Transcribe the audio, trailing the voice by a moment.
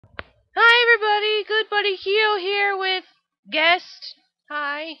everybody, Good Buddy Hugh here with guest.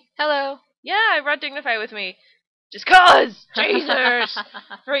 Hi. Hello. Yeah, I brought Dignified with me. Just cause! Jesus!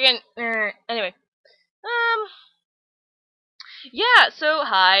 Friggin' anyway. Yeah, so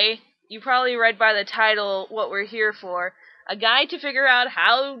hi. You probably read by the title what we're here for. A guide to figure out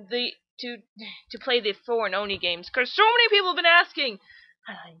how to play the Foreign Oni games. Cause so many people have been asking,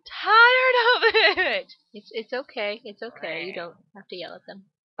 and I'm tired of it! It's okay. It's okay. You don't have to yell at them.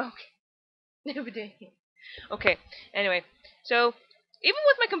 Okay. Okay, anyway. So, even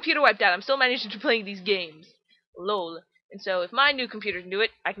with my computer wiped out, I'm still managing to play these games. Lol. And so, if my new computer can do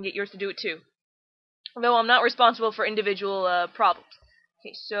it, I can get yours to do it too. Though I'm not responsible for individual problems.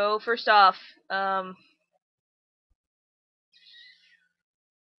 Okay, so first off, I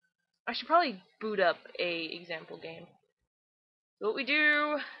should probably boot up a example game. So what we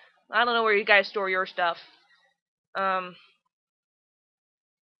do, I don't know where you guys store your stuff. I'm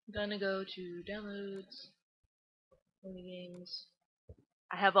gonna go to downloads, Oni games.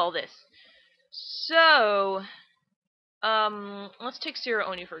 I have all this. So, let's take Zero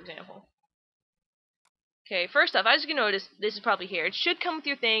Oni for example. Okay, first off, as you can notice, this is probably here. It should come with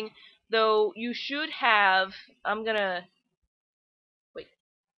your thing, though you should have, I'm gonna, wait,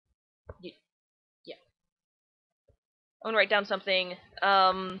 yeah. I'm gonna write down something,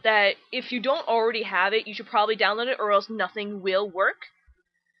 that if you don't already have it, you should probably download it or else nothing will work.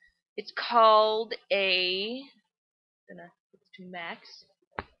 It's called a, gonna put it to max,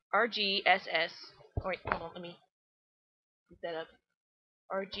 RGSS, oh wait, hold on, let me put that up,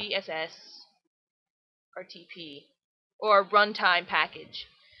 RGSS, RTP, or runtime package.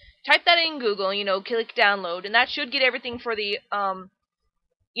 Type that in Google, click download, and that should get everything for the,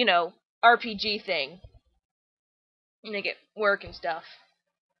 RPG thing. And make it work and stuff.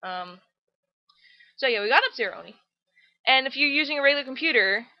 So yeah, we got up Zero Oni. And if you're using a regular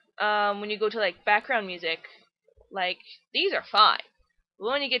computer, when you go to, like, background music, like, these are fine. But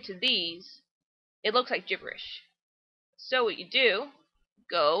when you get to these, it looks like gibberish. So what you do,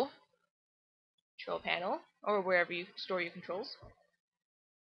 go, control panel, or wherever you store your controls.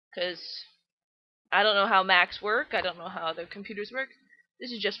 Because I don't know how Macs work, I don't know how other computers work.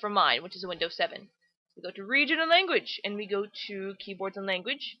 This is just for mine, which is a Windows 7. We go to region and language, and we go to keyboards and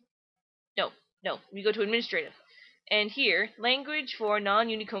language. No, we go to administrative. And here, language for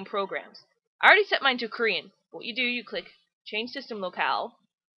non-Unicode programs. I already set mine to Korean. What you do, you click change system locale,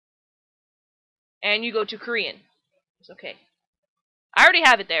 and you go to Korean. It's okay. I already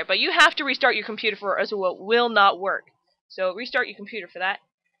have it there, but you have to restart your computer for it, or else it will not work. So restart your computer for that,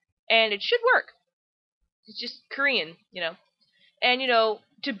 and it should work. It's just Korean, And,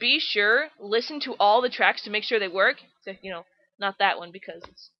 to be sure, listen to all the tracks to make sure they work. So, not that one because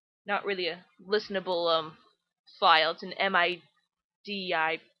it's not really a listenable file. It's an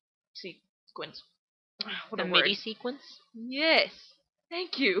MIDI sequence. What a word. MIDI sequence? Yes.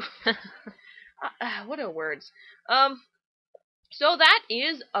 Thank you. What are words? So that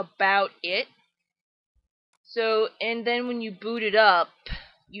is about it. So, and then when you boot it up,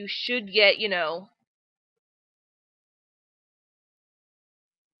 you should get,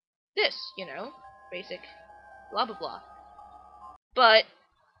 this, basic blah blah blah. But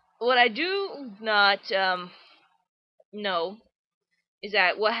what I do not know is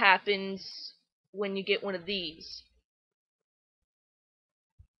that what happens when you get one of these.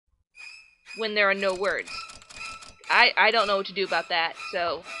 When there are no words. I don't know what to do about that,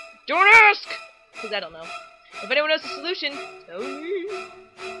 so don't ask! Because I don't know. If anyone knows the solution, tell me.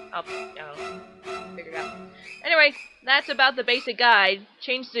 I'll figure it out. Anyway, that's about the basic guide.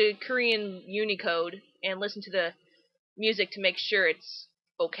 Change the Korean Unicode and listen to the music to make sure it's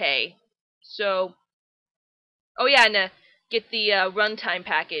okay. So, oh yeah, and get the runtime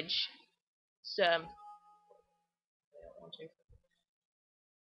package.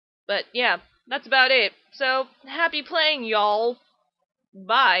 But yeah, that's about it. So, happy playing, y'all.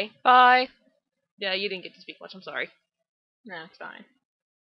 Bye. Bye. Yeah, you didn't get to speak much, I'm sorry. No, it's fine.